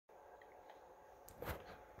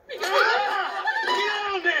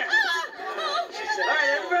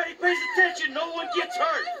watch it, no one gets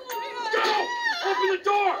hurt. Go! Open the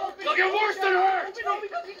door! They'll get worse than hurt!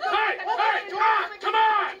 Hey! Hey! Come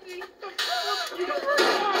on!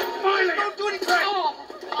 Finally! Don't do anything!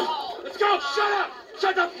 Let's go! Shut up!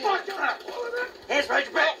 Shut the fuck up! Hands behind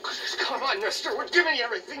your back! Come on, mister. We're giving you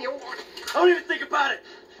everything you want. Don't even think about it!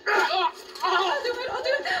 I'll do it.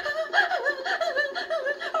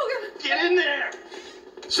 Oh, God. Get in there!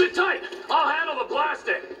 Sit tight! I'll handle the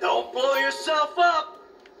blasting! Don't blow yourself up!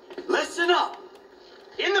 Listen up!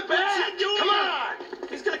 In the back! Come on!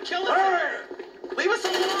 He's gonna kill us. Hurry! Leave us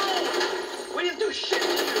alone. We didn't do shit to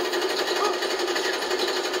you.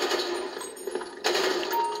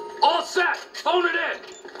 All set! Phone it in!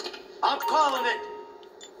 I'm calling it.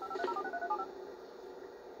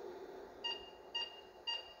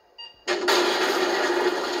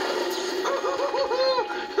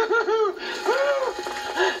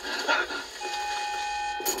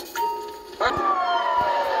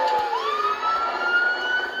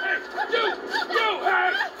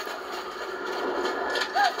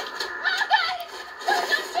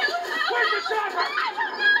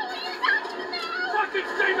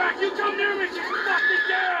 Stay back! You come near me, she's fucking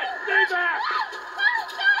dead! Stay back!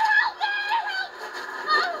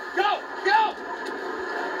 Go! Go!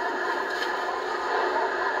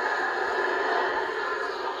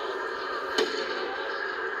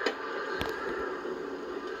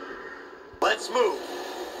 Let's move.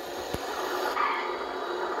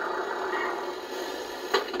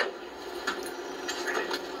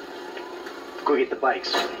 Go get the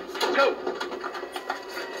bikes. Go!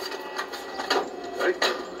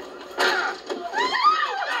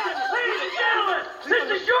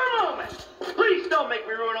 This is your moment! Please don't make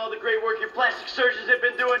me ruin all the great work your plastic surgeons have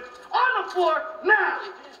been doing. On the floor, now!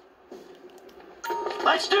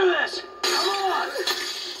 Let's do this! Come on!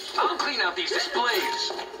 I'll clean out these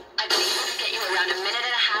displays. I've been able to get you around a minute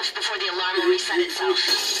and a half before the alarm will reset itself.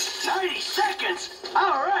 90 seconds?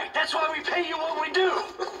 Alright, that's why we pay you what we do.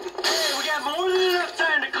 Hey, we got more than enough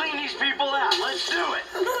time to clean these people out. Let's do it.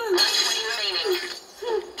 20 remaining.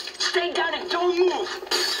 Stay down and don't move.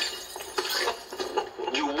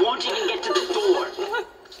 You won't even get to the door.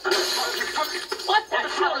 What the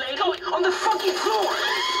hell, lady? On the fucking floor.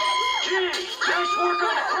 Gee, nice work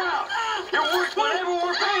on the crowd. You're worth whatever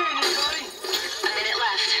we're paying you, buddy. A minute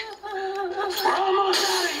left. We're almost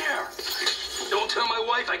out of here. Don't tell my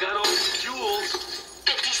wife I got all these jewels.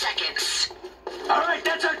 50 seconds. All right,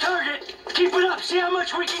 that's our target. Keep it up. See how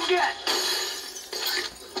much we can get.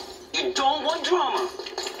 You don't want drama.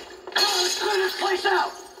 Come on, let's clear this place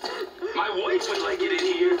out. My wife would like it in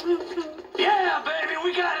here. Yeah, baby,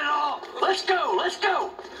 we got it all. Let's go, let's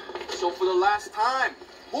go. So for the last time,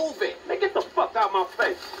 move it. Hey, get the fuck out my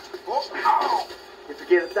face! Oh. You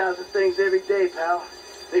forget 1,000 things every day, pal.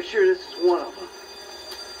 Make sure this is one of them.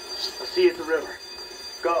 I'll see you at the river.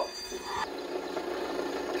 Go.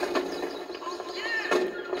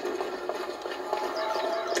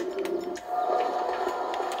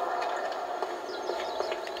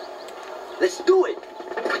 Let's do it.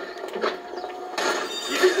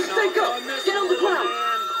 Stay go! Get on the ground!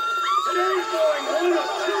 Today's going one of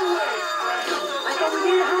two ways, friend! I thought we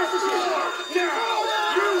needed hostages. Now!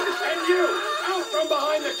 You and you! Out from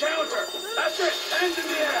behind the counter! That's it! Hands in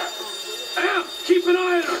the air! Am, keep an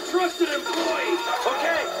eye on our trusted employee!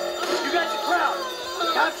 Okay, you got your crowd.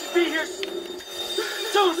 Cops should be here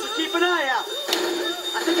soon, so keep an eye out.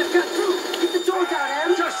 I think I've got proof. Keep the door down,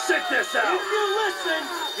 Em. Just sit this out! If you listen,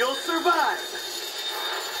 you'll survive.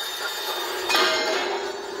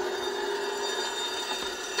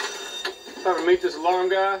 If I ever meet this alarm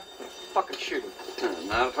guy, fucking shoot him.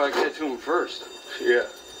 Not if I get to him first. Yeah.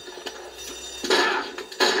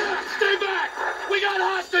 Stay back! We got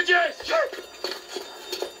hostages!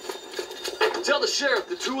 Tell the sheriff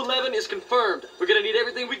the 211 is confirmed. We're gonna need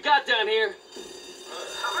everything we got down here.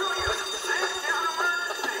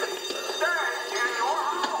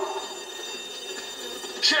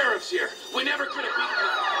 Sheriff's here. We never could have beaten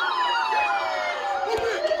them.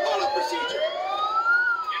 Follow procedure.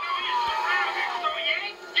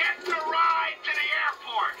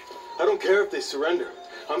 I don't care if they surrender.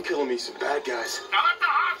 I'm killing me some bad guys. Now let the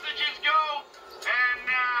hostages go, and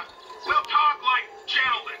we'll talk like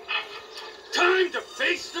gentlemen. Time to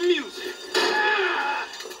face the music.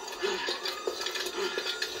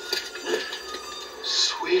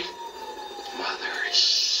 Sweet mother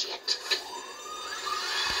shit.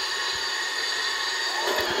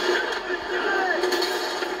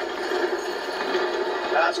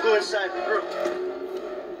 Let's go inside the group.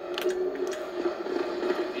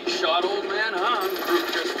 He shot old man Han.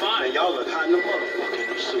 Proved just fine. Hey, y'all look hot in the motherfucker in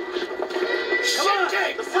these suits. Come on,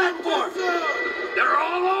 the platform. They're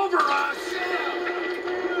all over us.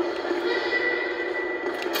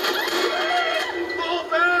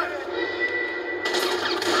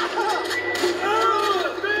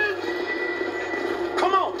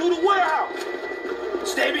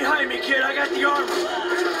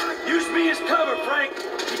 armor. Use me as cover, Frank.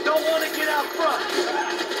 You don't want to get out front.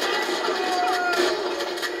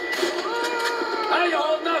 How you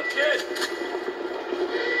holding up, kid?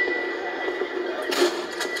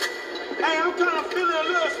 Hey, I'm kind of feeling a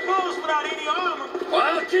little exposed without any armor.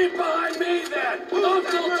 Well, keep behind me then.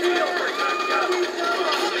 Uncle Teal protect you.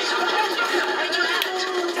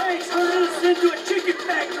 Tanks turning us into a chicken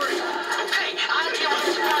factory. Hey, I'll deal with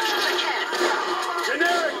as much as I can.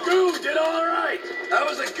 Generic Goon did all right. That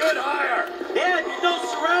was a good hire. Yeah, if you don't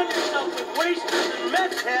surround yourself with wasters and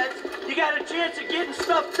meth heads, you got a chance of getting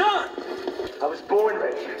stuff done. I was born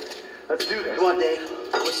ready. Let's do this. Come on, Dave.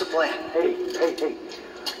 What's the plan? Hey.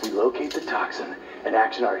 We locate the toxin and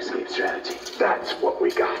action our escape strategy. That's what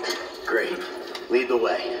we got. Great. Lead the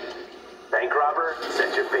way. Bank robber,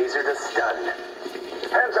 set your phaser to stun.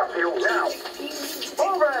 Hands up, you, now!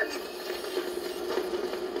 Move it!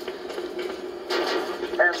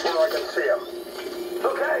 Hands where I can see him.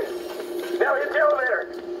 Okay, now hit the elevator.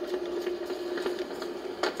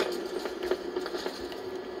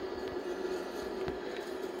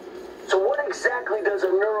 So what exactly does a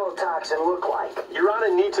neurotoxin look like? You're on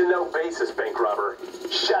a need-to-know basis, bank robber.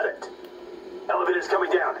 Shut it. Elevator's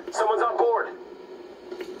coming down. Someone's on board.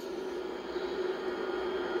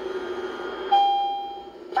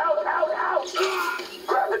 Out!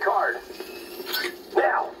 Grab the card.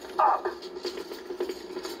 Now, up.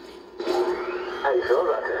 How you feel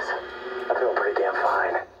about this? I feel pretty damn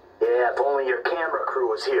fine. Yeah, if only your camera crew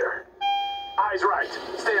was here. Eyes right.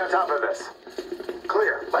 Stay on top of this.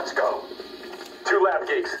 Clear. Let's go. 2 lab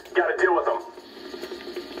geeks. Gotta deal with them.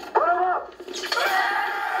 Put them up!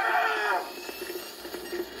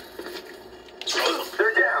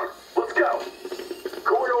 They're down. Let's go.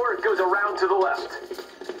 Corridor goes around to the left.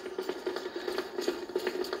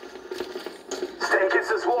 Stay against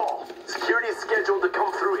this wall. Security is scheduled to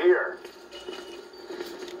come through here.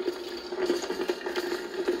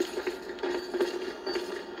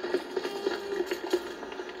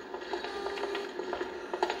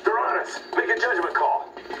 They're on us. Make a judgment call.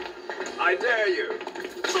 I dare you.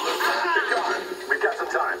 Be gone. We've got some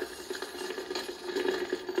time.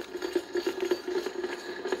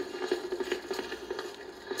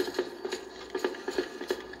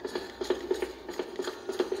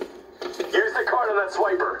 Use the card on that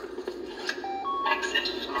swiper.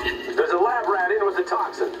 There's a lab rat in with the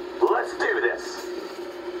toxin. Let's do this.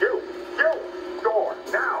 You! Door,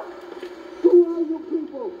 now! Who are you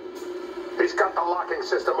people? He's got the locking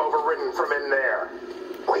system overridden from in there.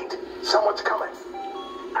 Wait, someone's coming.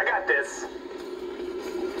 I got this.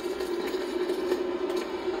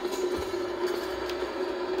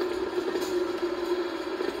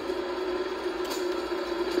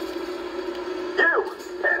 You!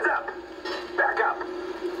 Hands up! Back up!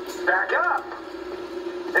 Back up!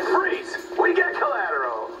 And freeze! We got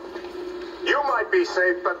collateral! You might be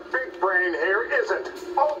safe, but Big Brain here isn't.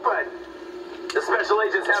 Open! The special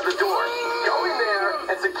agents have the door. Go in there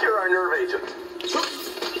and secure our nerve agent.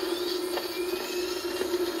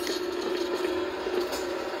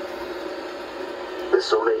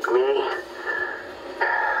 This'll make me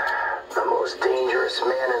the most dangerous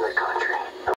man in the country.